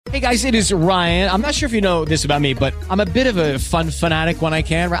Hey guys, it is Ryan. I'm not sure if you know this about me, but I'm a bit of a fun fanatic when I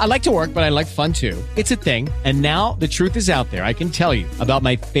can. I like to work, but I like fun too. It's a thing. And now the truth is out there. I can tell you about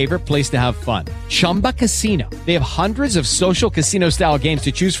my favorite place to have fun. Chumba Casino. They have hundreds of social casino style games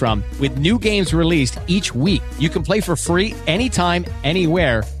to choose from with new games released each week. You can play for free anytime,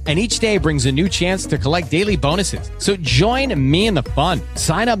 anywhere. And each day brings a new chance to collect daily bonuses. So join me in the fun.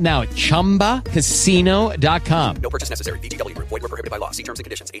 Sign up now at ChumbaCasino.com. No purchase necessary. VGW. Void where prohibited by law. See terms and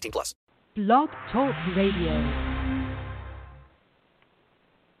conditions. 18+. Blog Talk Radio.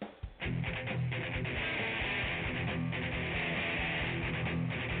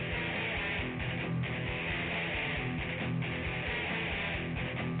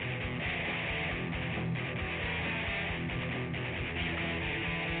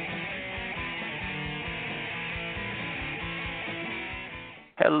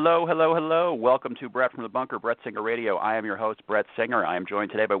 Hello, hello, hello. Welcome to Brett from the Bunker, Brett Singer Radio. I am your host, Brett Singer. I am joined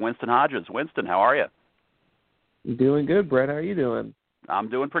today by Winston Hodges. Winston, how are you? Doing good, Brett. How are you doing? I'm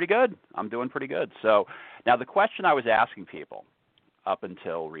doing pretty good. So now the question I was asking people up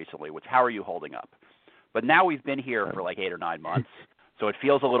until recently was, how are you holding up? But now we've been here for like 8 or 9 months, so it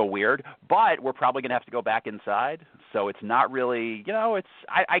feels a little weird. But we're probably going to have to go back inside, so it's not really,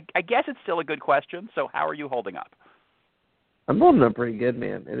 I guess it's still a good question. So how are you holding up? I'm holding up pretty good,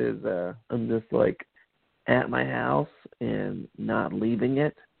 man. It is. I'm just like at my house and not leaving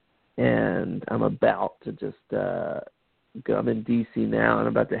it, and I'm about to just go. I'm in D.C. now, and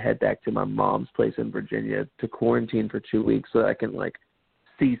I'm about to head back to my mom's place in Virginia to quarantine for 2 weeks so that I can like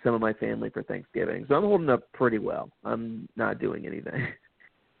see some of my family for Thanksgiving. So I'm holding up pretty well. I'm not doing anything.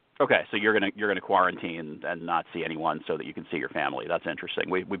 Okay, so you're gonna quarantine and not see anyone so that you can see your family. That's interesting.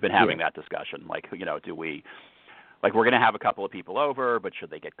 We've been having that discussion. Like, do we? Like, we're going to have a couple of people over, but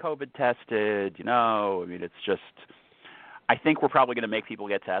should they get COVID tested? I mean, it's just – I think we're probably going to make people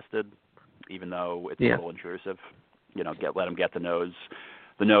get tested, even though it's a little intrusive. Let them get the nose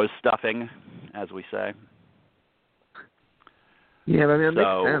stuffing, as we say. Yeah, but I mean, it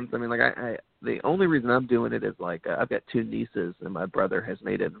makes sense. I mean, like, I the only reason I'm doing it is, like, I've got 2 nieces, and my brother has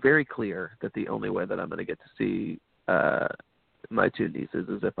made it very clear that the only way that I'm going to get to see my 2 nieces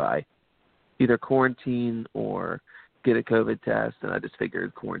is if I either quarantine or get a COVID test, and I just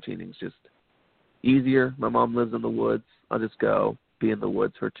figured quarantining is just easier. My mom lives in the woods. I'll just go be in the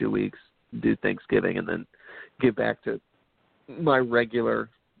woods for 2 weeks, do Thanksgiving, and then get back to my regular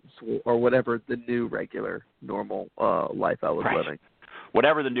or whatever the new regular normal life I was living.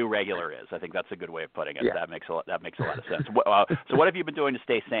 Whatever the new regular is, I think that's a good way of putting it. Yeah. That makes a lot of sense. So what have you been doing to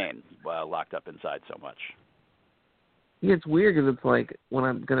stay sane, locked up inside so much? Yeah, it's weird because it's like when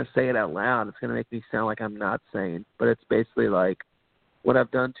I'm going to say it out loud, it's going to make me sound like I'm not sane. But it's basically like what I've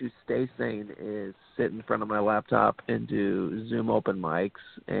done to stay sane is sit in front of my laptop and do Zoom open mics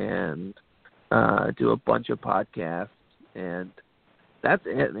and do a bunch of podcasts. And that's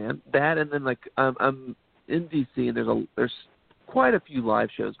it, man. That and then like I'm in D.C. and there's quite a few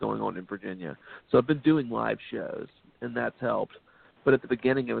live shows going on in Virginia. So I've been doing live shows, and that's helped. But at the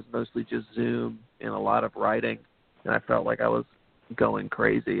beginning, it was mostly just Zoom and a lot of writing. And I felt like I was going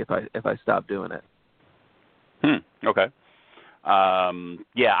crazy if I stopped doing it. Okay.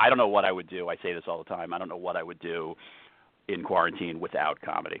 Yeah, I don't know what I would do. I say this all the time. I don't know what I would do in quarantine without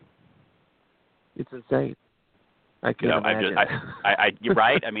comedy. It's insane. I can't imagine. You're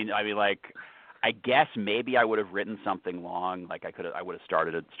right. I mean, like, I guess maybe I would have written something long. Like I would have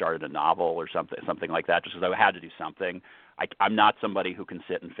started a novel or something like that, just because I had to do something. I'm not somebody who can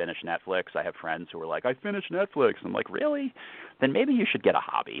sit and finish Netflix. I have friends who are like, I finished Netflix. I'm like, really? Then maybe you should get a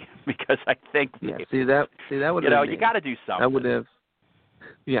hobby, because I think maybe, see that would have you got to do something. I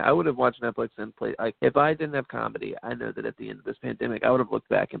would have watched Netflix and played. Like, if I didn't have comedy, I know that at the end of this pandemic, I would have looked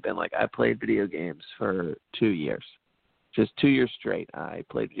back and been like, I played video games for 2 years. Just 2 years straight, I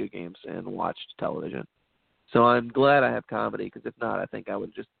played video games and watched television. So I'm glad I have comedy, because if not, I think I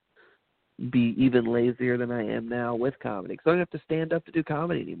would just be even lazier than I am now with comedy, because I don't have to stand up to do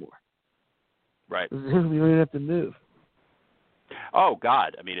comedy anymore. Right. You don't even have to move. Oh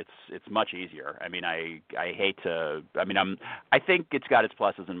God, I mean it's much easier. I mean I hate to. I mean I think it's got its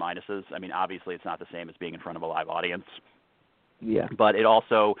pluses and minuses. I mean obviously it's not the same as being in front of a live audience. Yeah. But it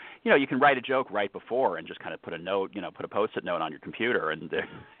also, you can write a joke right before and just kind of put a note, put a Post-it note on your computer, and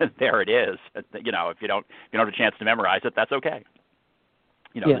there it is. If you don't have a chance to memorize it, that's okay.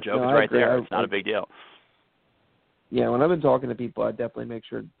 The joke is right there. It's not a big deal. Yeah, when I've been talking to people, I definitely make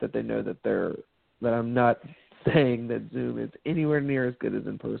sure that they know that I'm not saying that Zoom is anywhere near as good as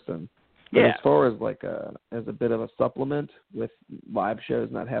in person. But as far as as a bit of a supplement with live shows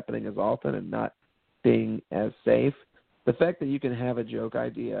not happening as often and not being as safe, the fact that you can have a joke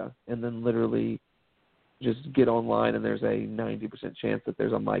idea and then literally just get online and there's a 90% chance that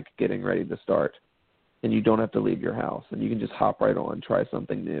there's a mic getting ready to start, and you don't have to leave your house, and you can just hop right on, try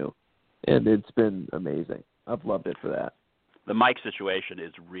something new, and it's been amazing. I've loved it for that. The mic situation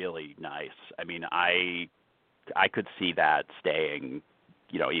is really nice. I mean, I could see that staying,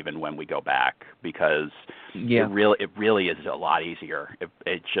 even when we go back, because it really is a lot easier.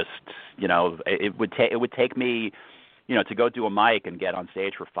 It just, it would take me, to go do a mic and get on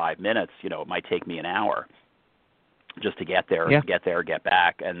stage for 5 minutes, it might take me an hour just to get there, get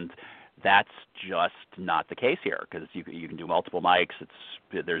back, and that's just not the case here, because you can do multiple mics.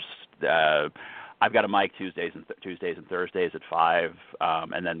 I've got a mic Tuesdays and Thursdays at 5,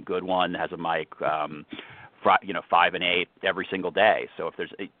 and then Good One has a mic 5 and 8 every single day. So if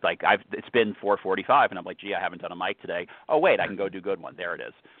there's it's been 4:45, and I'm like, gee, I haven't done a mic today. Oh wait, I can go do Good One. There it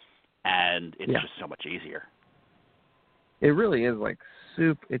is, and it's just so much easier. It really is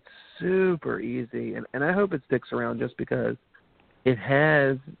it's super easy, and I hope it sticks around just because it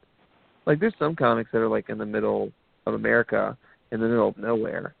has there's some comics that are in the middle of America, in the middle of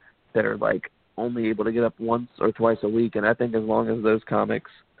nowhere, that are only able to get up once or twice a week, and I think as long as those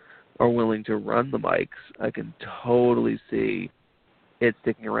comics are willing to run the mics, I can totally see it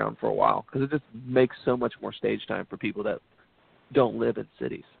sticking around for a while, because it just makes so much more stage time for people that don't live in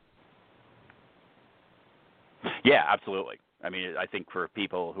cities. Yeah, absolutely. I mean, I think for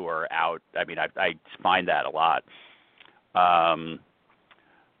people who are out, I mean, I find that a lot.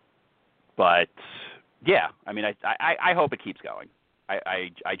 But yeah, I mean, I hope it keeps going.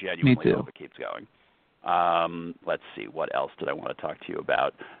 I genuinely hope it keeps going. Let's see, what else did I want to talk to you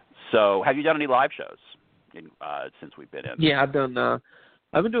about? So, have you done any live shows since we've been in? Yeah, I've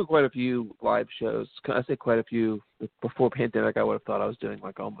been doing quite a few live shows. I say quite a few. Before pandemic, I would have thought I was doing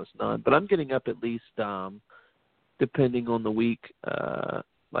almost none. But I'm getting up at least, depending on the week,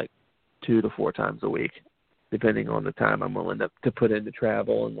 2 to 4 times a week, depending on the time I'm willing to put into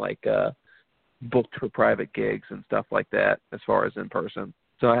travel and booked for private gigs and stuff like that, as far as in person.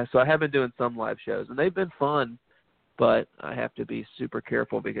 So I have been doing some live shows, and they've been fun, but I have to be super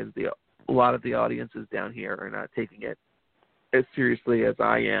careful because a lot of the audiences down here are not taking it as seriously as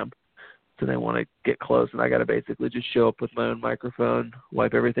I am. So they want to get close, and I got to basically just show up with my own microphone,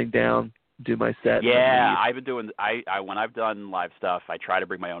 wipe everything down, do my set. Yeah, I've been doing. I when I've done live stuff, I try to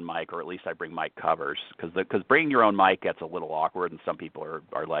bring my own mic, or at least I bring mic covers, because bringing your own mic gets a little awkward, and some people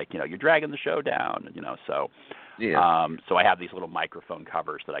are like, you're dragging the show down, So yeah. So I have these little microphone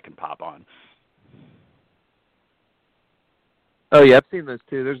covers that I can pop on. Oh yeah, I've seen those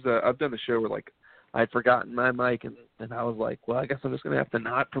too. I've done a show where I'd forgotten my mic, and I was like, well, I guess I'm just gonna have to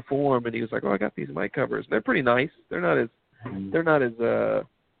not perform. And he was like, oh, I got these mic covers. They're pretty nice. They're not as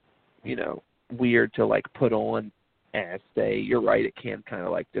weird to put on as, say, you're right, it can kind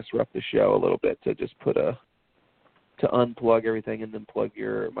of disrupt the show a little bit to just to unplug everything and then plug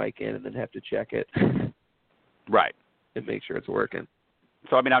your mic in and then have to check it. Right. And make sure it's working.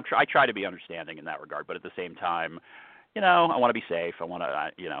 So, I mean, I try to be understanding in that regard, but at the same time, I want to be safe. I want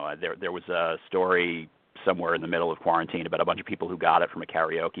to, there was a story somewhere in the middle of quarantine about a bunch of people who got it from a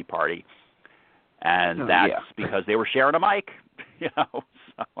karaoke party. And that's because they were sharing a mic,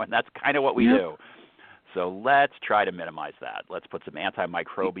 and that's kind of what we do. So let's try to minimize that. Let's put some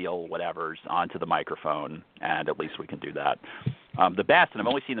antimicrobial whatevers onto the microphone, and at least we can do that. The best, and I've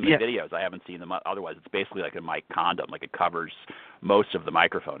only seen them in videos. I haven't seen them otherwise. It's basically like a mic condom. It covers most of the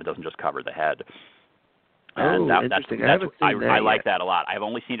microphone. It doesn't just cover the head. And interesting. I like that a lot. I've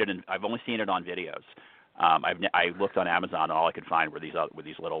only seen it on videos. I looked on Amazon, and all I could find were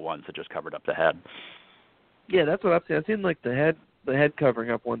these little ones that just covered up the head. Yeah, that's what I've seen. I've seen the head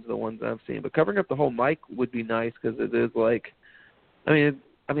covering up ones are the ones I've seen, but covering up the whole mic would be nice, because it is I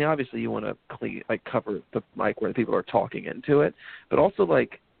mean, obviously you want to cover the mic where people are talking into it, but also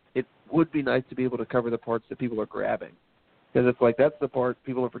it would be nice to be able to cover the parts that people are grabbing, because it's that's the part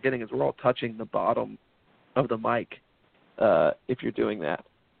people are forgetting, is we're all touching the bottom of the mic if you're doing that.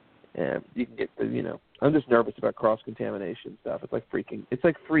 And you can get I'm just nervous about cross-contamination stuff. It's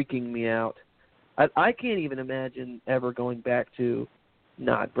freaking me out. I can't even imagine ever going back to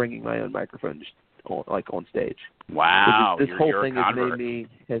not bringing my own microphone on stage. Wow, this whole you're thing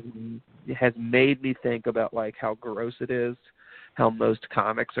has made me think about how gross it is, how most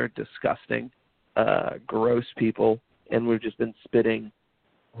comics are disgusting, gross people, and we've just been spitting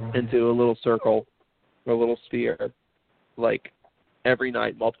into a little circle, a little sphere, every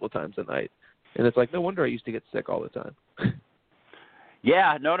night, multiple times a night. And it's no wonder I used to get sick all the time.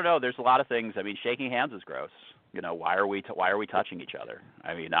 Yeah, no. There's a lot of things. I mean, shaking hands is gross. You know, why are we touching each other?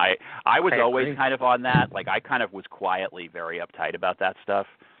 I mean, I was always kind of on that. Like, I kind of was quietly very uptight about that stuff.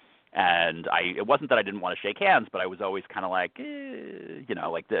 And it wasn't that I didn't want to shake hands, but I was always kind of like, you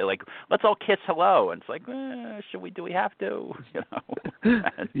know, like let's all kiss hello, and it's like, do we have to, you know?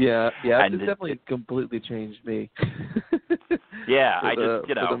 yeah, it's definitely completely changed me. Yeah, for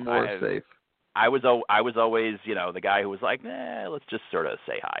the more safe. I was always, you know, the guy who was like, let's just sort of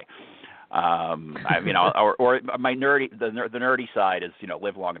say hi. I mean, or my the nerdy side is, you know,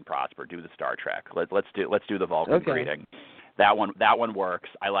 live long and prosper, do the Star Trek. Let's do the Vulcan greeting. That one works.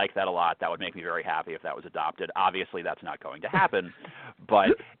 I like that a lot. That would make me very happy if that was adopted. Obviously, that's not going to happen, but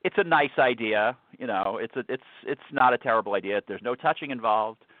it's a nice idea. You know, it's not a terrible idea. There's no touching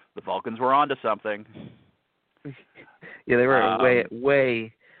involved. The Vulcans were onto something. Yeah, they were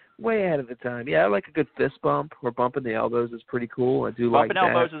way ahead of the time. Yeah, I like a good fist bump or bumping the elbows is pretty cool. I do like that.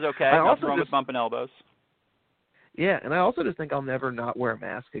 Bumping elbows is okay. Nothing wrong with bumping elbows. Yeah, and I also just think I'll never not wear a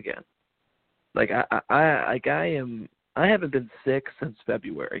mask again. Like I haven't been sick since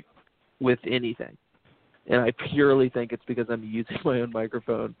February with anything. And I purely think it's because I'm using my own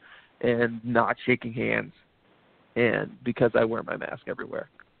microphone and not shaking hands, and because I wear my mask everywhere.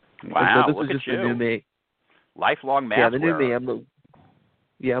 Wow, so this look is just at you. The new me. Lifelong mask Yeah, the new wearer. me. I'm going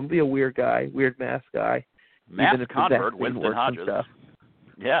to be a weird guy, weird mask guy. Mask even if convert, the Winston Hodges.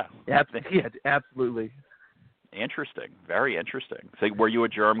 Yeah, absolutely. Interesting. Very interesting. So were you a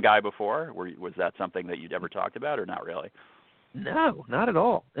germ guy before? Was that something that you'd ever talked about, or not really? No, not at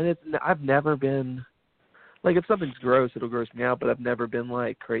all. And I've never been, like, if something's gross, it'll gross me out, but I've never been,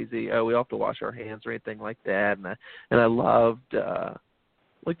 like, crazy, we all have to wash our hands or anything like that. And I loved,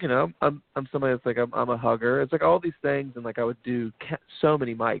 like, you know, I'm somebody that's, like, I'm a hugger. It's, like, all these things, and, like, I would do so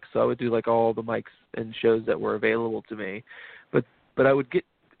many mics. So I would do, like, all the mics and shows that were available to me. But I would get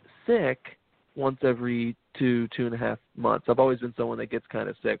sick once every 2.5 months. I've always been someone that gets kind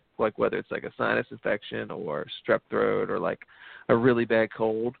of sick, like whether it's like a sinus infection or strep throat or like a really bad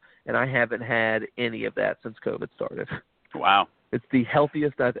cold, and I haven't had any of that since COVID started. Wow. It's the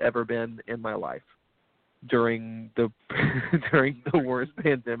healthiest I've ever been in my life during the worst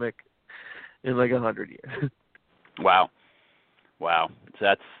pandemic in like 100 years. Wow.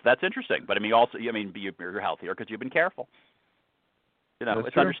 That's interesting. But you're healthier because you've been careful. You know,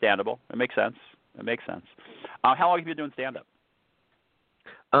 it's understandable. It makes sense. How long have you been doing stand-up?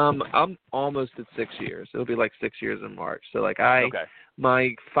 I'm almost at 6 years. It'll be like 6 years in March. So like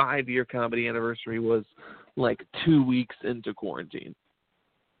my 5-year comedy anniversary was like 2 weeks into quarantine.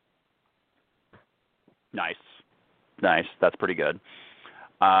 Nice. That's pretty good.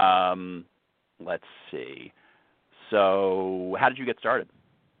 Let's see. So how did you get started?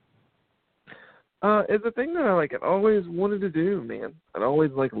 It's a thing that I've always wanted to do, man. I'd always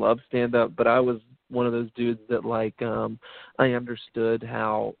loved stand-up, but I was one of those dudes that I understood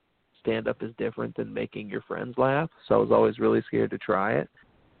how stand-up is different than making your friends laugh, so I was always really scared to try it.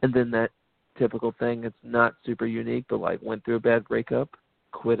 And then that typical thing, it's not super unique, but went through a bad breakup,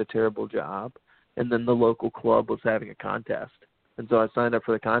 quit a terrible job, and then the local club was having a contest. And so I signed up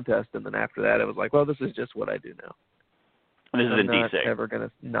for the contest, and then after that it was like, well, this is just what I do now. And this is in D.C. I'm not ever going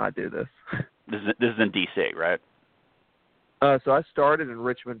to not do this. This is in D.C., right? So I started in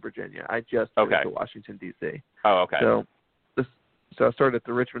Richmond, Virginia. I just moved to Washington, D.C. Oh, okay. So I started at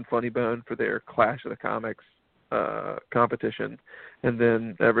the Richmond Funny Bone for their Clash of the Comics competition, and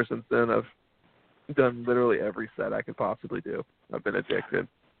then ever since then I've done literally every set I could possibly do. I've been addicted.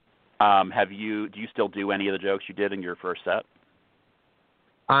 Do you still do any of the jokes you did in your first set?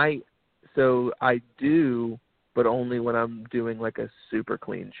 I do, but only when I'm doing a super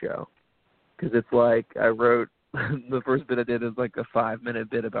clean show. Because it's I wrote, the first bit I did is a 5-minute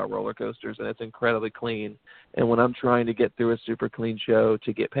bit about roller coasters, and it's incredibly clean. And when I'm trying to get through a super clean show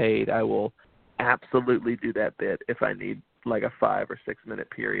to get paid, I will absolutely do that bit if I need a 5 or 6 minute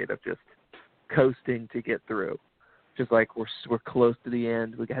period of just coasting to get through. Just we're close to the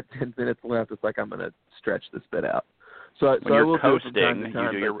end, we got 10 minutes left. It's I'm going to stretch this bit out. So when you're coasting,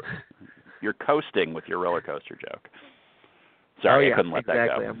 you're coasting with your roller coaster joke. Sorry, I couldn't let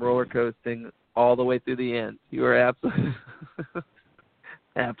that go. I'm roller coasting all the way through the end. You are absolutely.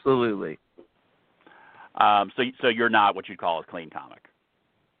 Absolutely. So you're not what you'd call a clean comic.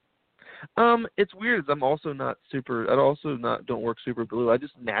 It's weird. I'm also not super. I also don't work super blue. I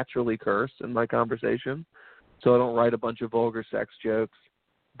just naturally curse in my conversation, so I don't write a bunch of vulgar sex jokes.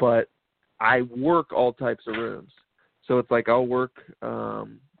 But I work all types of rooms. So it's I'll work.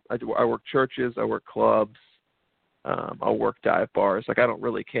 I work churches. I work clubs. I'll work dive bars. I don't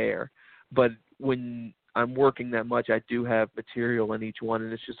really care. But when I'm working that much, I do have material in each one,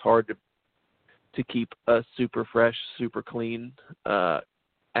 and it's just hard to keep a super fresh, super clean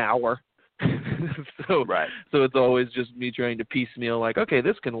hour. So it's always just me trying to piecemeal, like, okay,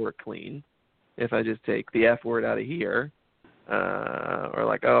 this can work clean if I just take the F word out of here, or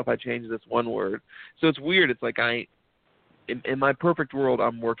like, oh, if I change this one word. So it's weird. It's like in my perfect world,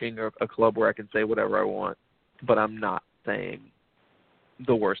 I'm working a club where I can say whatever I want, but I'm not saying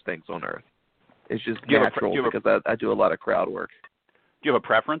the worst things on earth. It's just natural because I do a lot of crowd work. Do you have a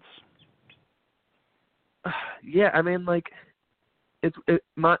preference? Yeah, I mean, like,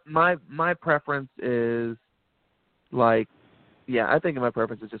 my preference is, like, yeah, I think my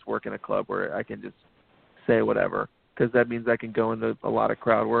preference is just work in a club where I can just say whatever, because that means I can go into a lot of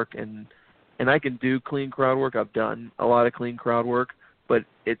crowd work, and I can do clean crowd work. I've done a lot of clean crowd work, but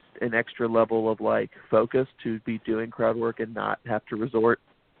it's an extra level of, like, focus to be doing crowd work and not have to resort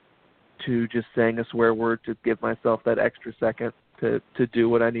to just saying a swear word to give myself that extra second to do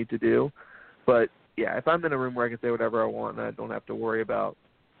what I need to do. But yeah, if I'm in a room where I can say whatever I want and I don't have to worry about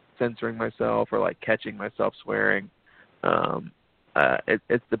censoring myself or like catching myself swearing,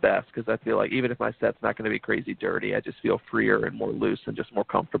 it's the best, because I feel like even if my set's not going to be crazy dirty, I just feel freer and more loose and just more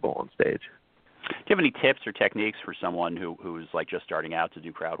comfortable on stage. Do you have any tips or techniques for someone who's like just starting out to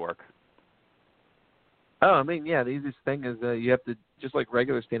do crowd work? Oh, I mean, yeah, the easiest thing is you have to, just like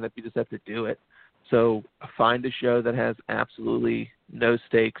regular stand-up, you just have to do it. So find a show that has absolutely no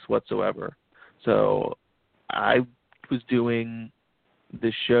stakes whatsoever. So I was doing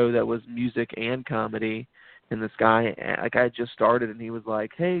this show that was music and comedy, and this guy, like, I had just started, and he was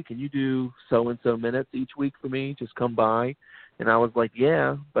like, hey, can you do so-and-so minutes each week for me? Just come by. And I was like,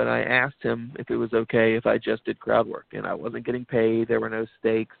 yeah, but I asked him if it was okay if I just did crowd work, and I wasn't getting paid. There were no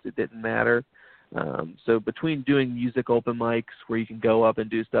stakes. It didn't matter. So between doing music open mics where you can go up and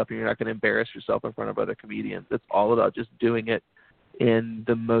do stuff and you're not going to embarrass yourself in front of other comedians, it's all about just doing it. And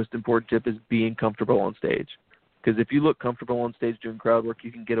the most important tip is being comfortable on stage. Because if you look comfortable on stage doing crowd work,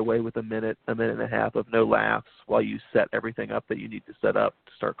 you can get away with a minute and a half of no laughs while you set everything up that you need to set up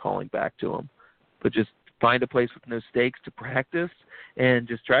to start calling back to them. But just find a place with no stakes to practice and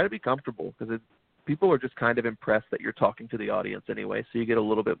just try to be comfortable, because people are just kind of impressed that you're talking to the audience anyway, so you get a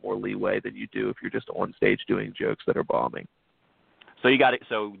little bit more leeway than you do if you're just on stage doing jokes that are bombing. So you got it.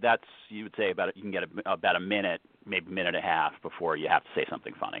 So that's, you would say you can get about a minute, maybe a minute and a half before you have to say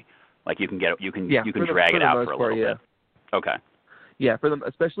something funny. Like you can drag it out for a little bit. Okay. Yeah, for them,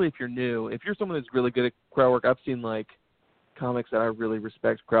 especially if you're new. If you're someone who's really good at crowd work, I've seen like comics that I really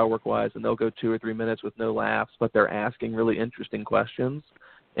respect crowd work wise, and they'll go 2 or 3 minutes with no laughs, but they're asking really interesting questions.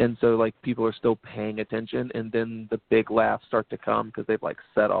 And so, like, people are still paying attention, and then the big laughs start to come because they've, like,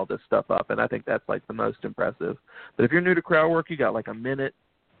 set all this stuff up. And I think that's, like, the most impressive. But if you're new to crowd work, you got, like, a minute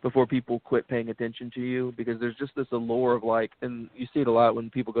before people quit paying attention to you, because there's just this allure of, like, and you see it a lot when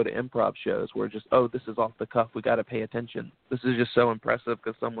people go to improv shows where just, oh, this is off the cuff, we got to pay attention. This is just so impressive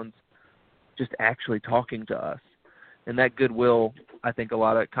because someone's just actually talking to us. And that goodwill, I think a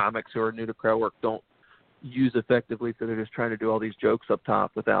lot of comics who are new to crowd work don't use effectively, so they're just trying to do all these jokes up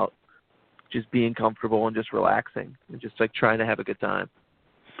top without just being comfortable and just relaxing and just like trying to have a good time.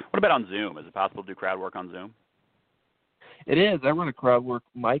 What about on Zoom? Is it possible to do crowd work on Zoom? It is. I run a crowd work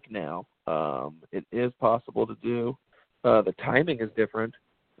mic now. It is possible to do. The timing is different,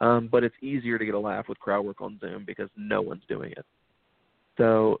 but it's easier to get a laugh with crowd work on Zoom because no one's doing it.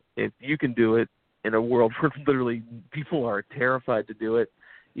 So if you can do it in a world where literally people are terrified to do it,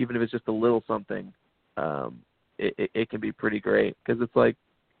 even if it's just a little something, it can be pretty great, because it's like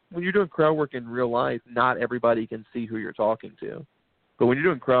when you're doing crowd work in real life, not everybody can see who you're talking to. But when you're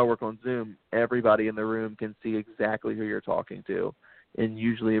doing crowd work on Zoom, everybody in the room can see exactly who you're talking to, in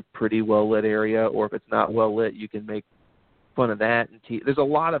usually a pretty well-lit area, or if it's not well-lit, you can make fun of that. And there's a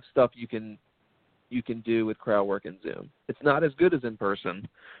lot of stuff you can do with crowd work in Zoom. It's not as good as in person,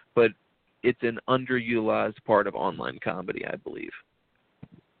 but it's an underutilized part of online comedy, I believe.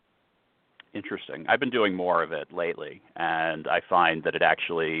 Interesting. I've been doing more of it lately, and I find that I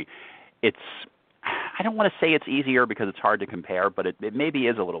don't want to say it's easier because it's hard to compare, but it maybe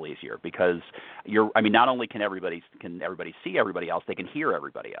is a little easier because not only can everybody see everybody else, they can hear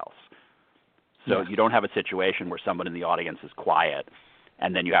everybody else. So you don't have a situation where someone in the audience is quiet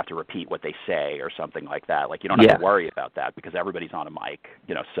and then you have to repeat what they say or something like that. Like, you don't have to worry about that because everybody's on a mic,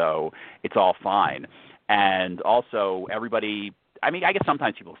 so it's all fine. And also everybody, I guess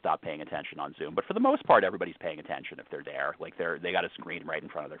sometimes people stop paying attention on Zoom, but for the most part, everybody's paying attention if they're there. Like, they got a screen right in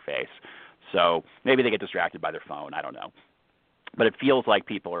front of their face. So maybe they get distracted by their phone. I don't know. But it feels like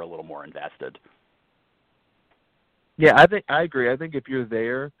people are a little more invested. Yeah, I agree. I think if you're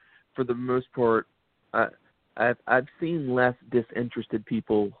there, for the most part, I've seen less disinterested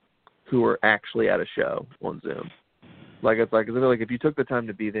people who are actually at a show on Zoom. Like it's like if you took the time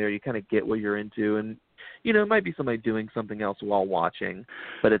to be there, you kind of get what you're into, and it might be somebody doing something else while watching,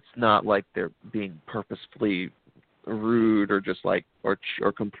 but it's not like they're being purposefully rude or just like or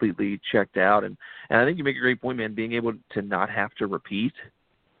completely checked out. And I think you make a great point, man. Being able to not have to repeat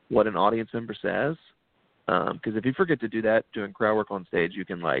what an audience member says, because if you forget to do that doing crowd work on stage, you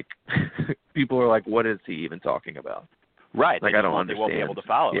can like people are like, what is he even talking about? Right. Like I don't understand. They won't be able to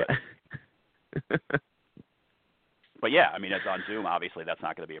follow it. But yeah, I mean, it's on Zoom. Obviously, that's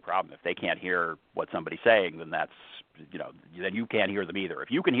not going to be a problem. If they can't hear what somebody's saying, then that's then you can't hear them either.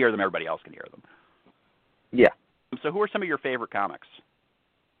 If you can hear them, everybody else can hear them. Yeah. So, who are some of your favorite comics?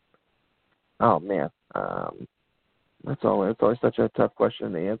 Oh man, it's always such a tough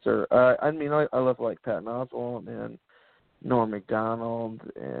question to answer. I mean, I love like Patton Oswalt and Norm Macdonald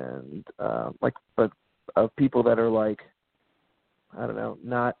and but of people that are like, I don't know,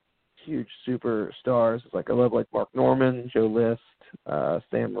 not huge superstars. It's like I love like Mark Norman, Joe List,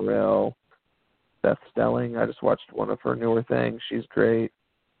 Sam Morril, Beth Stelling. I just watched one of her newer things. She's great.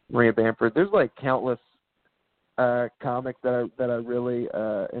 Maria Bamford. There's like countless comics that I really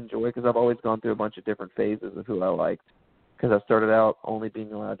enjoy because I've always gone through a bunch of different phases of who I liked. Because I started out only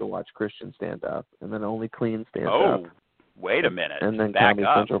being allowed to watch Christian stand-up, and then only clean stand-up. Oh, wait a minute. And then back Comedy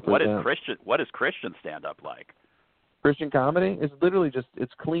up. Central What is Christian stand-up like? Christian comedy is literally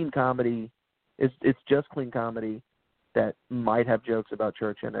it's clean comedy. It's just clean comedy that might have jokes about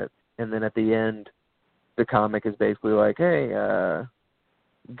church in it, and then at the end, the comic is basically like, hey,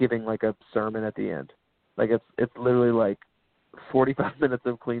 giving like a sermon at the end. Like it's literally like 45 minutes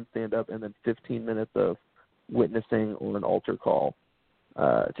of clean stand-up and then 15 minutes of witnessing on an altar call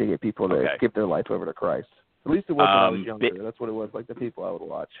to get people to give their life over to Christ. At least it was when I was younger. That's what it was, like the people I would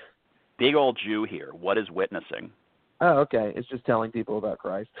watch. Big old Jew here. What is witnessing? Oh, okay. It's just telling people about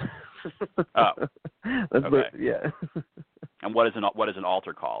Christ. Oh, that's okay. Yeah. And what is an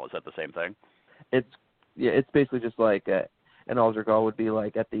altar call? Is that the same thing? It's basically just like an altar call would be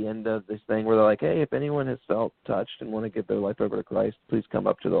like at the end of this thing where they're like, hey, if anyone has felt touched and want to give their life over to Christ, please come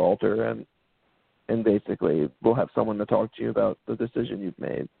up to the altar and basically we'll have someone to talk to you about the decision you've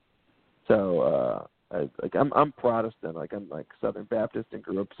made. So I'm Protestant, like I'm like Southern Baptist and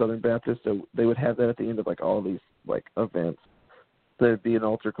grew up Southern Baptist, so they would have that at the end of like all these like events. There'd be an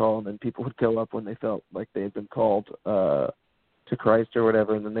altar call, and then people would go up when they felt like they had been called to Christ or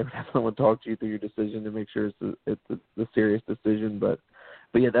whatever, and then they would have someone talk to you through your decision to make sure it's a serious decision. But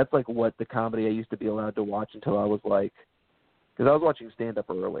yeah, that's like what the comedy I used to be allowed to watch until I was like, because I was watching stand up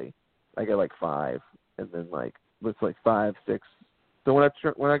early. I got like 5, and then like it's like 5, 6. So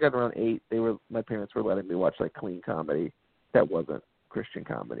when I got around 8, my parents were letting me watch like clean comedy that wasn't Christian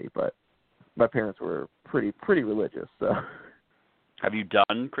comedy, but my parents were pretty religious. So, have you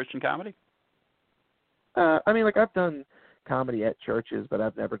done Christian comedy? I mean, like I've done comedy at churches, but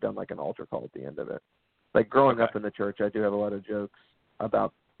I've never done like an altar call at the end of it. Like growing up in the church, I do have a lot of jokes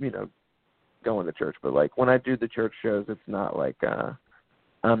about going to church, but like when I do the church shows, it's not like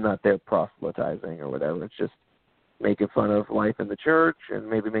I'm not there proselytizing or whatever. It's just making fun of life in the church and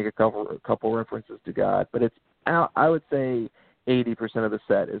maybe make a couple references to God. But I would say 80% of the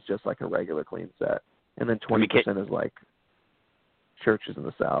set is just like a regular clean set, and then 20% is like churches in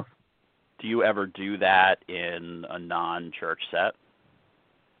the South. Do you ever do that in a non-church set?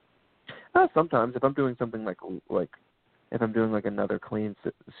 Sometimes if I'm doing something like if I'm doing like another clean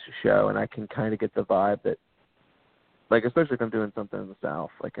show and I can kind of get the vibe that, like, especially if I'm doing something in the South,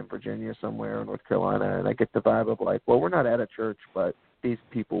 like in Virginia somewhere or North Carolina, and I get the vibe of like, well, we're not at a church, but these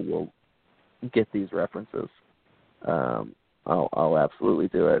people will get these references. I'll absolutely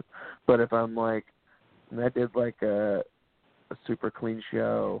do it. But if I'm like, and I did like a super clean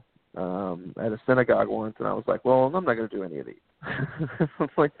show at a synagogue once, and I was like, well, I'm not going to do any of these.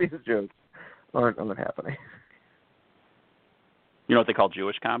 Like these jokes aren't happening. You know what they call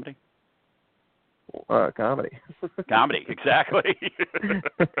Jewish comedy? Comedy. Comedy, exactly.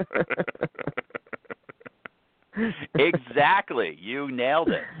 Exactly. You nailed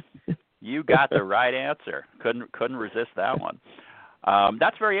it. You got the right answer. Couldn't resist that one.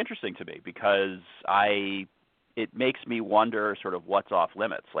 That's very interesting to me because it makes me wonder sort of what's off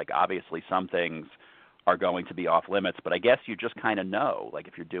limits. Like obviously some things are going to be off limits, but I guess you just kind of know. Like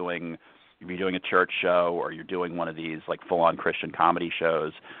if you're doing a church show or you're doing one of these like full-on Christian comedy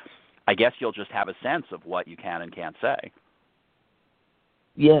shows, I guess you'll just have a sense of what you can and can't say.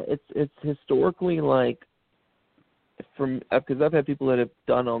 Yeah, it's historically like because I've had people that have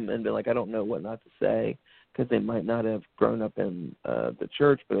done them and been like, I don't know what not to say because they might not have grown up in the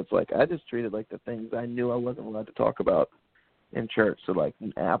church, but it's like I just treated like the things I knew I wasn't allowed to talk about in church. So, like,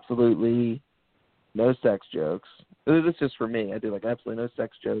 absolutely no sex jokes. This is just for me. I do, like, absolutely no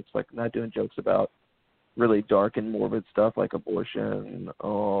sex jokes, like, not doing jokes about really dark and morbid stuff like abortion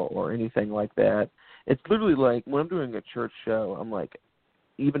or anything like that. It's literally like when I'm doing a church show, I'm like,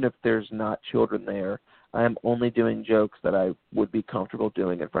 even if there's not children there, I am only doing jokes that I would be comfortable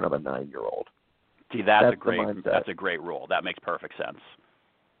doing in front of a 9-year-old. See, that's a great rule. That makes perfect sense.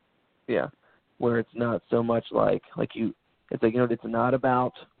 Yeah, where it's not so much like it's like, it's not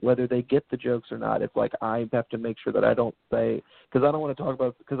about whether they get the jokes or not. It's like I have to make sure that I don't say, because I don't want to talk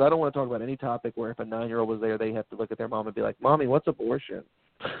about any topic where if a 9-year-old was there, they have to look at their mom and be like, "Mommy, what's abortion?"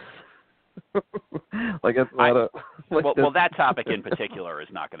 Like it's not well, that topic in particular is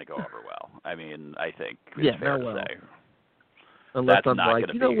not going to go over well. I mean, I think it's fair to say. Unless that's I'm not like,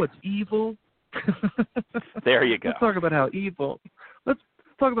 going to be. What's evil? There you go. Let's talk about how evil. Let's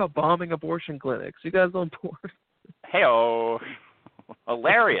talk about bombing abortion clinics. You guys on board? Hey-oh.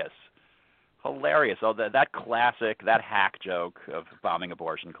 Hilarious. Oh, that classic, that hack joke of bombing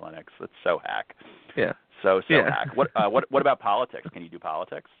abortion clinics. That's so hack. Yeah. So yeah. hack. What about politics? Can you do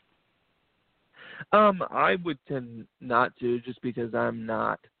politics? I would tend not to, just because I'm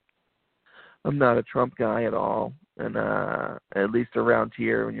not a Trump guy at all, and at least around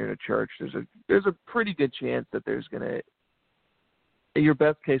here, when you're in a church, there's a pretty good chance that there's gonna. Your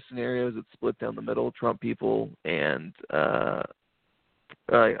best case scenario is it's split down the middle, Trump people and then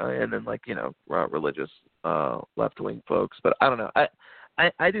religious left wing folks. But I don't know.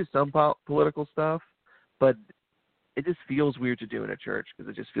 I do some political stuff, but it just feels weird to do in a church because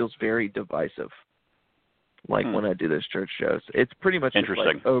it just feels very divisive. Like when I do those church shows, it's pretty much just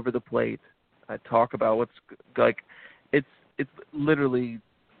like over the plate. I talk about what's like. It's literally.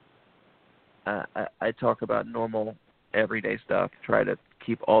 I talk about normal, everyday stuff. Try to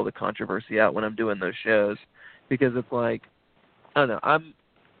keep all the controversy out when I'm doing those shows, because it's like, I don't know.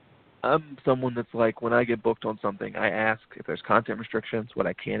 I'm someone that's like, when I get booked on something, I ask if there's content restrictions, what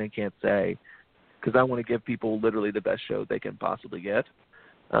I can and can't say, because I want to give people literally the best show they can possibly get.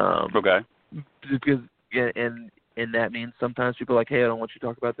 Okay. Because and that means sometimes people are like, hey, I don't want you to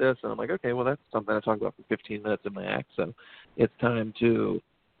talk about this, and I'm like, okay, well, that's something I talk about for 15 minutes in my act, so it's time to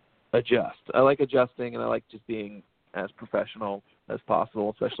adjust. I like adjusting, and I like just being as professional as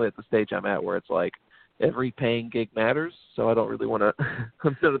possible, especially at the stage I'm at, where it's like every paying gig matters. So I don't really want to.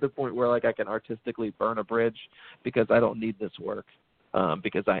 I'm not at the point where like I can artistically burn a bridge because I don't need this work,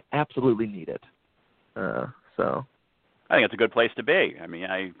 because I absolutely need it. So I think it's a good place to be. I mean,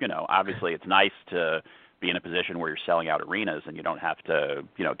 obviously it's nice to be in a position where you're selling out arenas and you don't have to,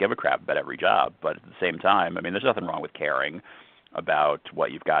 give a crap about every job. But at the same time, I mean, there's nothing wrong with caring about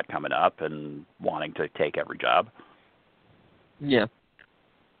what you've got coming up and wanting to take every job. Yeah.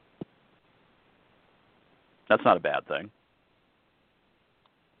 That's not a bad thing.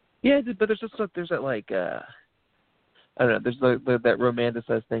 Yeah, but there's that like, I don't know, there's that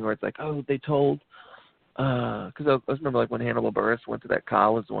romanticized thing where it's like, oh, they told, because I remember like when Hannibal Buress went to that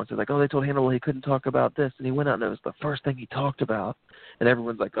college once, they're like, oh, they told Hannibal he couldn't talk about this, and he went out and it was the first thing he talked about, and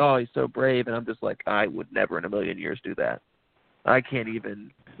everyone's like, oh, he's so brave, and I'm just like, I would never in a million years do that. I can't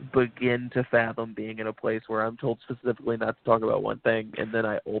even begin to fathom being in a place where I'm told specifically not to talk about one thing, and then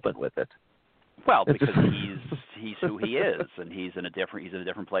I open with it. Well, because he's who he is, and he's in a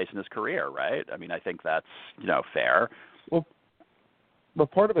different place in his career, right? I mean, I think that's fair. Well,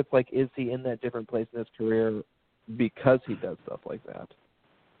 but part of it's like, is he in that different place in his career because he does stuff like that?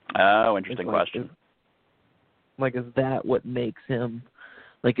 Oh, interesting question. Is that what makes him?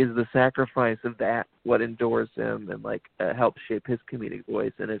 Like, is the sacrifice of that what endures him and like helps shape his comedic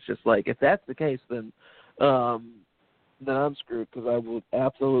voice? And it's just like, if that's the case, then I'm screwed, because I will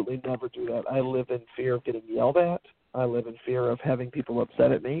absolutely never do that. I live in fear of getting yelled at. I live in fear of having people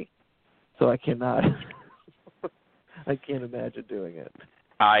upset at me. So I cannot. I can't imagine doing it.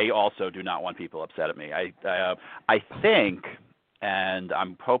 I also do not want people upset at me. I think, and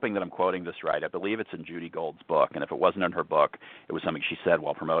I'm hoping that I'm quoting this right, I believe it's in Judy Gold's book, and if it wasn't in her book, it was something she said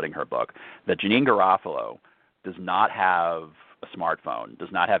while promoting her book, that Janeane Garofalo does not have a smartphone,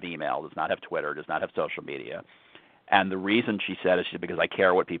 does not have email, does not have Twitter, does not have social media. And the reason she said is because I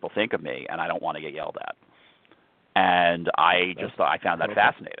care what people think of me, and I don't want to get yelled at. And I found that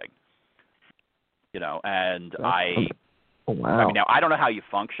fascinating. Oh, wow. I mean, now I don't know how you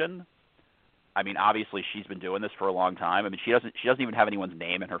function. I mean, obviously she's been doing this for a long time. I mean, she doesn't even have anyone's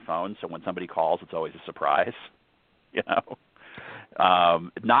name in her phone, so when somebody calls, it's always a surprise. There's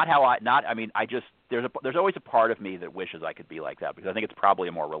always a part of me that wishes I could be like that, because I think it's probably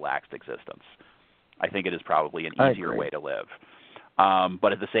a more relaxed existence. I think it is probably an easier way to live.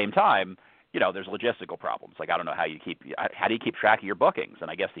 But at the same time, there's logistical problems. Like, I don't know how do you keep track of your bookings? And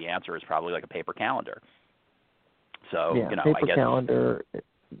I guess the answer is probably like a paper calendar. So, paper I guess calendar.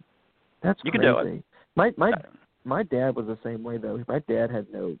 That's you crazy. can do it. My dad was the same way though. My dad had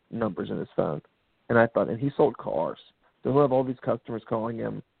no numbers in his phone, and he sold cars. So he'll have all these customers calling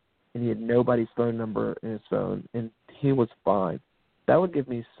him, and he had nobody's phone number in his phone, and he was fine. That would give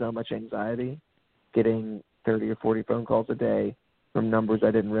me so much anxiety, getting 30 or 40 phone calls a day from numbers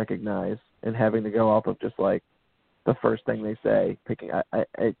I didn't recognize, and having to go off of just like the first thing they say.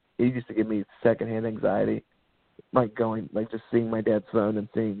 It used to give me secondhand anxiety, just seeing my dad's phone and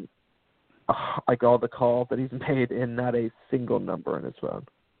seeing like all the calls that he's made and not a single number in his phone.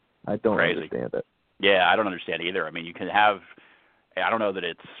 I don't understand it. Yeah, I don't understand either. I mean, you can have, I don't know that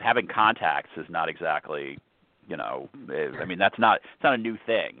it's, having contacts is not exactly, I mean, it's not a new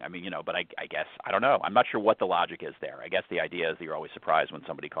thing. I mean, but I guess, I don't know. I'm not sure what the logic is there. I guess the idea is that you're always surprised when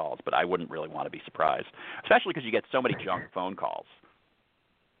somebody calls, but I wouldn't really want to be surprised, especially because you get so many junk phone calls.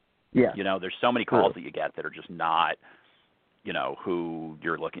 Yeah. There's so many calls that you get that are just not, who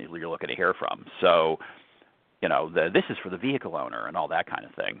you're looking to hear from. So, this is for the vehicle owner and all that kind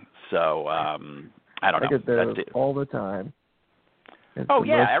of thing. So, I don't know. I get those all the time. Oh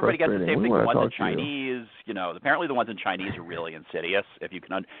yeah, everybody gets the same thing. The ones in Chinese, apparently the ones in Chinese are really insidious. If you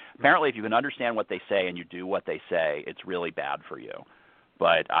can understand what they say and you do what they say, it's really bad for you.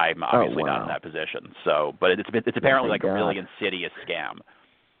 But I'm obviously not in that position. So, but it's apparently like a really insidious scam.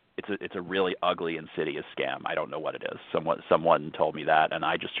 It's a really ugly, insidious scam. I don't know what it is. Someone told me that, and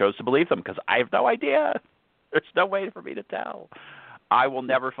I just chose to believe them because I have no idea. There's no way for me to tell. I will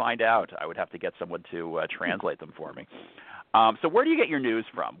never find out. I would have to get someone to translate them for me. So where do you get your news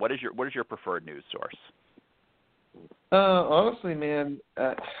from? What is your preferred news source? Honestly, man,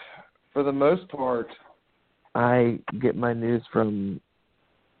 for the most part, I get my news from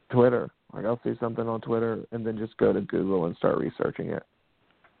Twitter. Like, I'll see something on Twitter and then just go to Google and start researching it.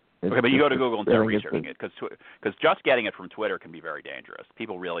 Okay, but you go to Google and start researching it because just getting it from Twitter can be very dangerous.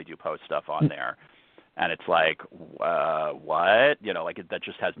 People really do post stuff on there, and it's like, what? That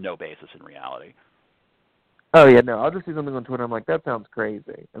just has no basis in reality. Oh, yeah, no, I'll just see something on Twitter. I'm like, that sounds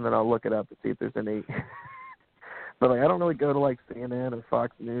crazy. And then I'll look it up to see if there's any. But, I don't really go to, CNN or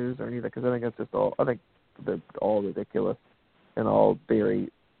Fox News or anything because I think they're all ridiculous and all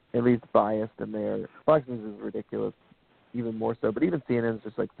very, at least, biased in there. Fox News is ridiculous, even more so. But even CNN is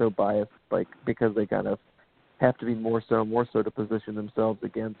just, so biased, because they kind of have to be more so to position themselves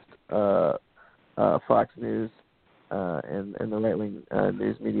against Fox News. And the right-wing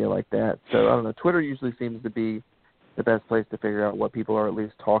news media like that. So, I don't know. Twitter usually seems to be the best place to figure out what people are at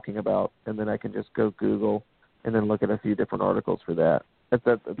least talking about, and then I can just go Google and then look at a few different articles for that. That's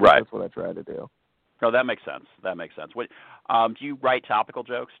what I try to do. No, that makes sense. What, do you write topical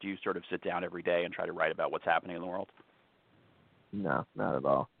jokes? Do you sort of sit down every day and try to write about what's happening in the world? No, not at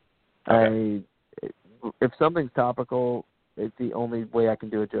all. Okay. If something's topical, it's the only way I can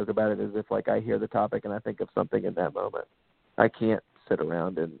do a joke about it is if, I hear the topic and I think of something in that moment. I can't sit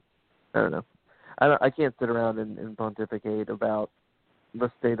around and, I don't know. I can't sit around and pontificate about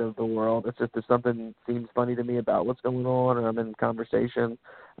the state of the world. It's just if something seems funny to me about what's going on or I'm in conversation,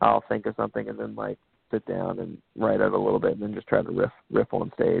 I'll think of something and then, sit down and write it a little bit and then just try to riff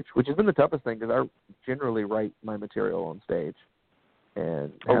on stage, which has been the toughest thing because I generally write my material on stage.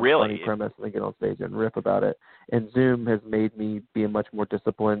 And have a funny premise and then get on stage and riff about it. And Zoom has made me be a much more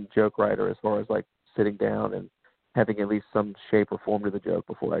disciplined joke writer as far as sitting down and having at least some shape or form to the joke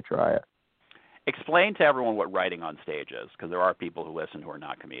before I try it. Explain to everyone what writing on stage is, because there are people who listen who are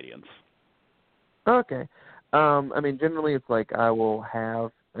not comedians. Okay. Generally it's I will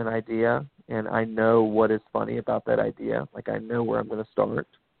have an idea and I know what is funny about that idea. I know where I'm going to start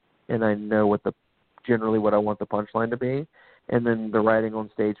and I know generally what I want the punchline to be. And then the writing on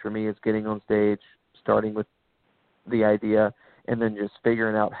stage for me is getting on stage, starting with the idea, and then just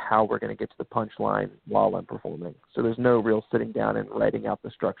figuring out how we're going to get to the punchline while I'm performing. So there's no real sitting down and writing out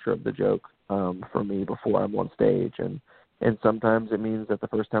the structure of the joke for me before I'm on stage. And sometimes it means that the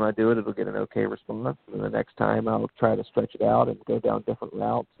first time I do it, it'll get an okay response. And the next time I'll try to stretch it out and go down different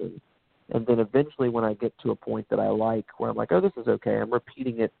routes. And then eventually when I get to a point that I like, where I'm like, oh, this is okay, I'm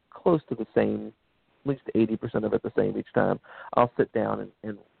repeating it close to the same, at least 80% of it the same each time, I'll sit down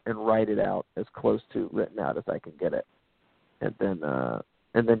and write it out as close to written out as I can get it. And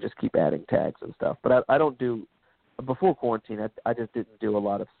then just keep adding tags and stuff. But I don't do, before quarantine, I just didn't do a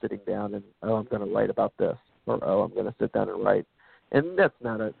lot of sitting down and, oh, I'm going to write about this, or, oh, I'm going to sit down and write. And that's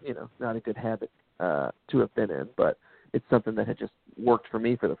not a good habit to have been in, but it's something that had just worked for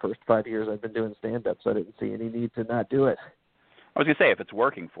me for the first 5 years I've been doing stand-up, so I didn't see any need to not do it. I was going to say, if it's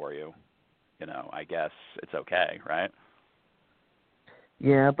working for you. I guess it's okay, right?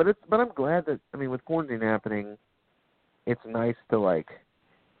 Yeah, but I'm glad that, I mean, with quarantine happening, it's nice to like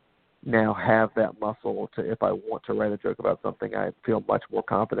now have that muscle to, if I want to write a joke about something, I feel much more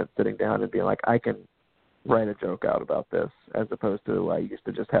confident sitting down and being like, I can write a joke out about this, as opposed to I used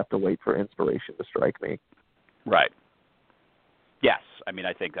to just have to wait for inspiration to strike me. Right. Yes, I mean,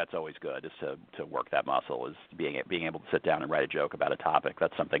 I think that's always good, is to work that muscle, is being able to sit down and write a joke about a topic.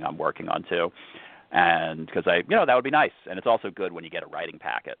 That's something I'm working on too, and because that would be nice, and it's also good when you get a writing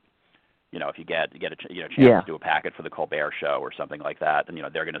packet. If you get a chance to do a packet for the Colbert Show or something like that, and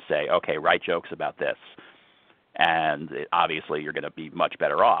they're going to say, okay, write jokes about this, and obviously you're going to be much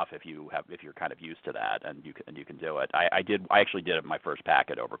better off if you're kind of used to that, and you can do it. I actually did my first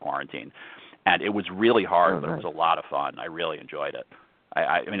packet over quarantine, and it was really hard, but it was a lot of fun. I really enjoyed it.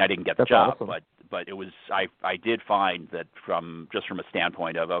 I mean, I didn't get the job, awesome. but it was. I did find that from a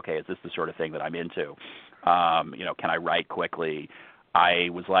standpoint of, okay, is this the sort of thing that I'm into? Can I write quickly? I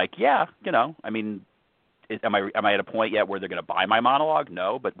was like, yeah, I mean, am I at a point yet where they're going to buy my monologue?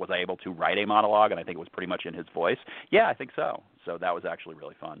 No, but was I able to write a monologue, and I think it was pretty much in his voice? Yeah, I think so. So that was actually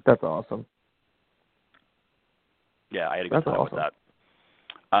really fun. That's awesome. Yeah, I had a good time with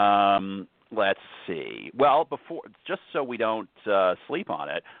that. Let's see. Well, just so we don't sleep on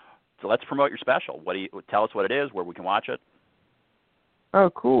it, so let's promote your special. Tell us what it is, where we can watch it. Oh,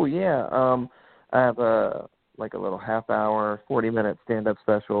 cool. Yeah. I have a little half-hour, 40-minute stand-up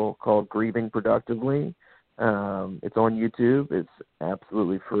special called Grieving Productively. It's on YouTube. It's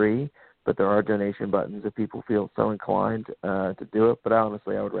absolutely free, but there are donation buttons if people feel so inclined to do it. But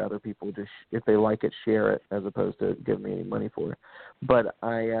honestly, I would rather people just, if they like it, share it, as opposed to give me any money for it. But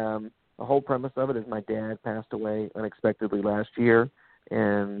the whole premise of it is my dad passed away unexpectedly last year,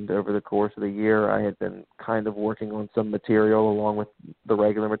 and over the course of the year, I had been kind of working on some material along with the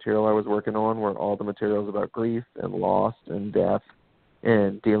regular material I was working on, where all the materials about grief and loss and death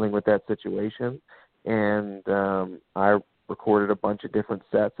and dealing with that situation. And I recorded a bunch of different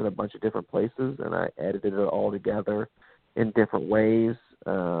sets in a bunch of different places, and I edited it all together in different ways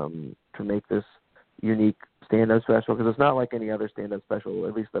to make this unique stand-up special, because it's not like any other stand-up special,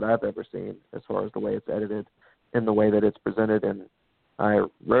 at least that I've ever seen, as far as the way it's edited and the way that it's presented. And I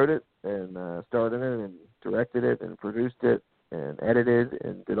wrote it and started it and directed it and produced it and edited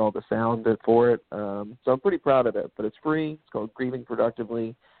and did all the sound for it. So I'm pretty proud of it. But it's free. It's called Grieving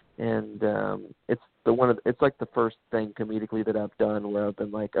Productively, and it's like the first thing comedically that I've done where I've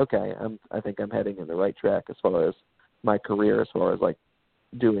been like, okay, I think I'm heading in the right track as far as my career, as far as like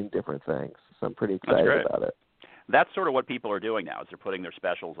doing different things. So I'm pretty excited about it. That's sort of what people are doing now, is they're putting their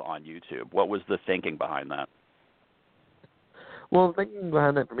specials on YouTube. What was the thinking behind that? Well, the thinking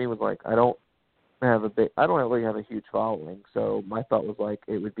behind that for me was like, I don't really have a huge following, so my thought was like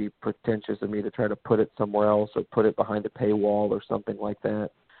it would be pretentious of me to try to put it somewhere else or put it behind a paywall or something like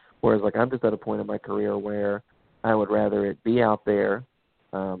that. Whereas like I'm just at a point in my career where I would rather it be out there.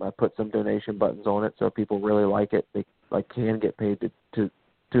 I put some donation buttons on it, so if people really like it, they can get paid to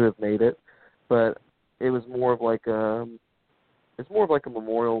have made it. But it was more of like a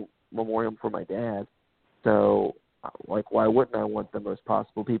memorial for my dad. So like, why wouldn't I want the most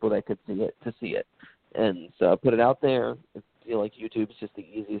possible people that could see it to see it? And so I put it out there. I feel like YouTube's just the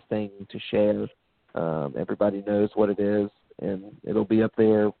easiest thing to share. Everybody knows what it is, and it'll be up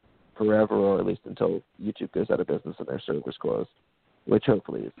there forever, or at least until YouTube goes out of business and their servers close, which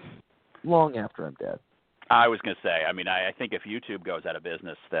hopefully is long after I'm dead. I was going to say, I mean, I think if YouTube goes out of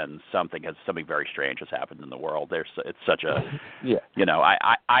business, then something very strange has happened in the world. It's such a,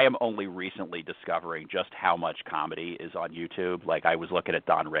 I am only recently discovering just how much comedy is on YouTube. Like, I was looking at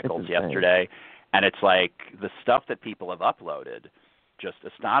Don Rickles yesterday, and it's like the stuff that people have uploaded, just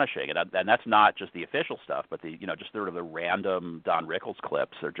astonishing. And that's not just the official stuff, but just sort of the random Don Rickles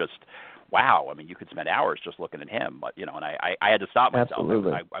clips are just, wow. I mean, you could spend hours just looking at him, but, and I had to stop myself.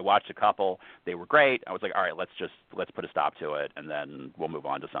 Absolutely. I watched a couple. They were great. I was like, all right, let's put a stop to it, and then we'll move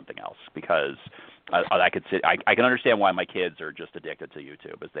on to something else, because I can understand why my kids are just addicted to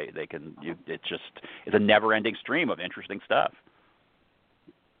YouTube, as it's a never-ending stream of interesting stuff.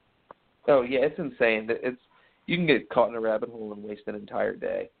 Oh yeah, it's insane. You can get caught in a rabbit hole and waste an entire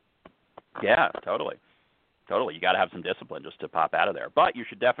day. Yeah, totally. You got to have some discipline just to pop out of there. But you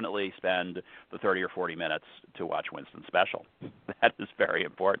should definitely spend the 30 or 40 minutes to watch Winston's special. That is very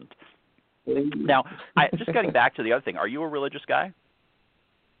important. Now, just getting back to the other thing, are you a religious guy?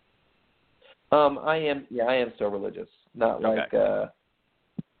 I am. Yeah, I am still religious. Not like.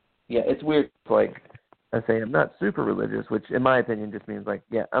 It's weird. Like I say, I'm not super religious, which in my opinion just means like,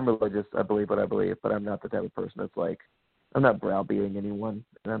 yeah, I'm religious. I believe what I believe, but I'm not the type of person that's like, I'm not browbeating anyone,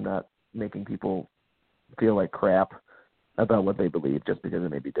 and I'm not making people feel like crap about what they believe just because it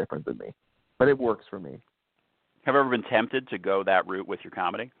may be different than me. But it works for me. Have you ever been tempted to go that route with your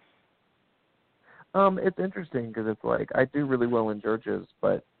comedy? It's interesting because it's like I do really well in churches,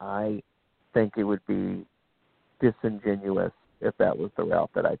 but I think it would be disingenuous if that was the route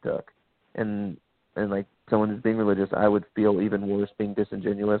that I took. And like someone who's being religious, I would feel even worse being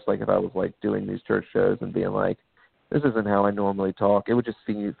disingenuous. Like if I was like doing these church shows and being like, this isn't how I normally talk, it would just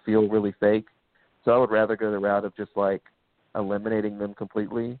feel really fake. So I would rather go the route of just like eliminating them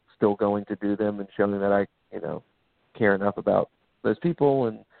completely, still going to do them and showing that I, care enough about those people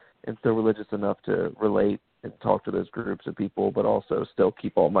and still religious enough to relate and talk to those groups of people, but also still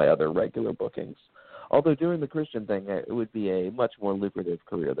keep all my other regular bookings. Although doing the Christian thing, it would be a much more lucrative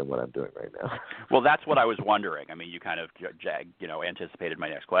career than what I'm doing right now. Well, that's what I was wondering. I mean, you kind of, anticipated my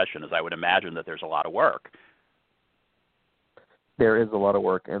next question, is I would imagine that there's a lot of work. There is a lot of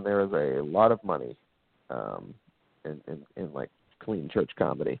work, and there is a lot of money in like clean church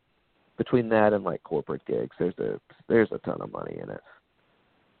comedy. Between that and like corporate gigs, there's a ton of money in it.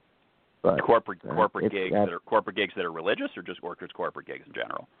 But corporate gigs that are religious, or just corporate gigs in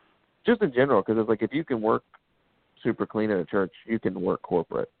general? Just in general, because it's like if you can work super clean at a church, you can work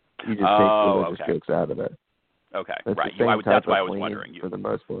corporate. You just take religious jokes out of it. Okay, that's right. That's why I was wondering. For the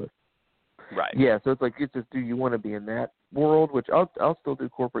most part. Right. Yeah, so it's like it's just, do you want to be in that world? Which I'll still do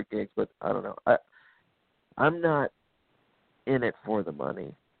corporate gigs, but I don't know. I'm not in it for the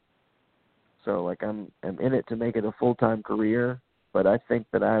money. So like I'm in it to make it a full-time career, but I think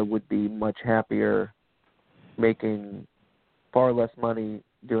that I would be much happier making far less money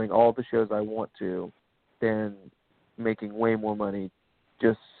doing all the shows I want to than making way more money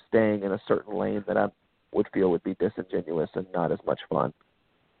just staying in a certain lane that I would feel would be disingenuous and not as much fun.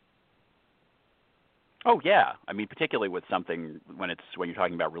 Oh yeah, I mean, particularly with something when you're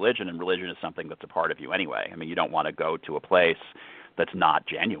talking about religion, and religion is something that's a part of you anyway. I mean, you don't want to go to a place that's not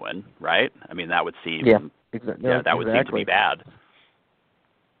genuine, right? I mean, that would seem exactly. Yeah, that would seem to be bad.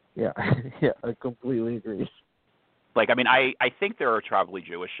 Yeah, yeah, I completely agree. Like, I mean, I think there are probably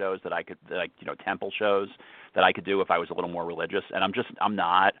Jewish shows that I could, like, temple shows that I could do if I was a little more religious, and I'm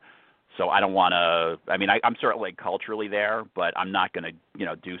not. So I don't want to. I mean, I'm certainly culturally there, but I'm not going to,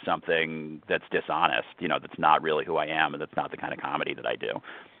 do something that's dishonest. That's not really who I am, and that's not the kind of comedy that I do.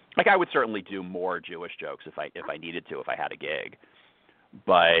 Like, I would certainly do more Jewish jokes if I needed to, if I had a gig.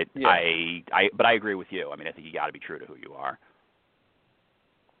 But yeah. I agree with you. I mean, I think you got to be true to who you are.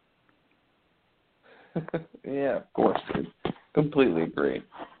 Yeah, of course. I completely agree.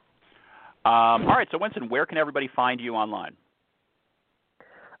 All right, so Winston, where can everybody find you online?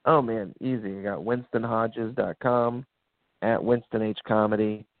 Oh, man, easy. You got WinstonHodges.com, at Winston H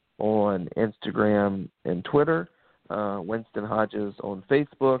Comedy on Instagram and Twitter, Winston Hodges on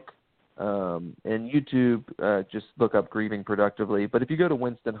Facebook, and YouTube. Just look up Grieving Productively. But if you go to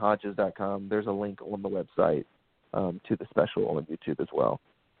WinstonHodges.com, there's a link on the website to the special on YouTube as well.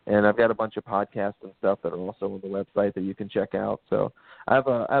 And I've got a bunch of podcasts and stuff that are also on the website that you can check out. So I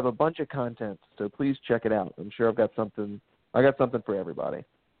have a bunch of content, so please check it out. I'm sure I got something for everybody.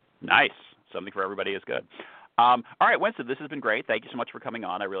 Nice. Something for everybody is good. All right, Winston, this has been great. Thank you so much for coming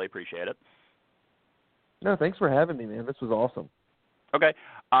on. I really appreciate it. No, thanks for having me, man. This was awesome. Okay.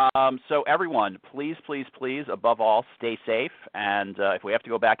 So everyone, please, please, please, above all, stay safe. And if we have to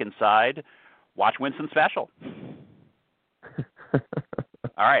go back inside, watch Winston's special.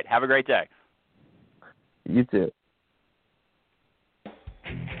 All right. Have a great day. You too.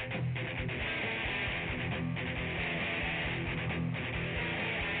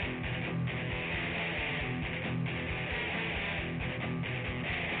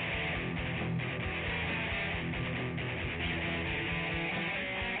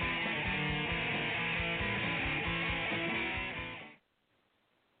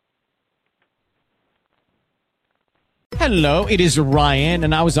 Hello, it is Ryan,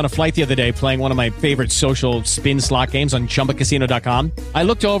 and I was on a flight the other day playing one of my favorite social spin slot games on ChumbaCasino.com. I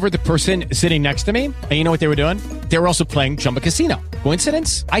looked over at the person sitting next to me, and you know what they were doing? They were also playing Chumba Casino.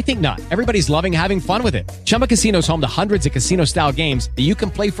 Coincidence? I think not. Everybody's loving having fun with it. Chumba Casino is home to hundreds of casino-style games that you can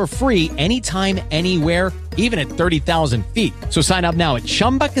play for free anytime, anywhere, even at 30,000 feet. So sign up now at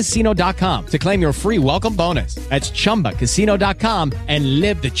ChumbaCasino.com to claim your free welcome bonus. That's ChumbaCasino.com and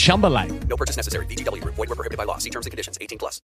live the Chumba life. No purchase necessary. VGW. Void where prohibited by law. See terms and conditions. 18+.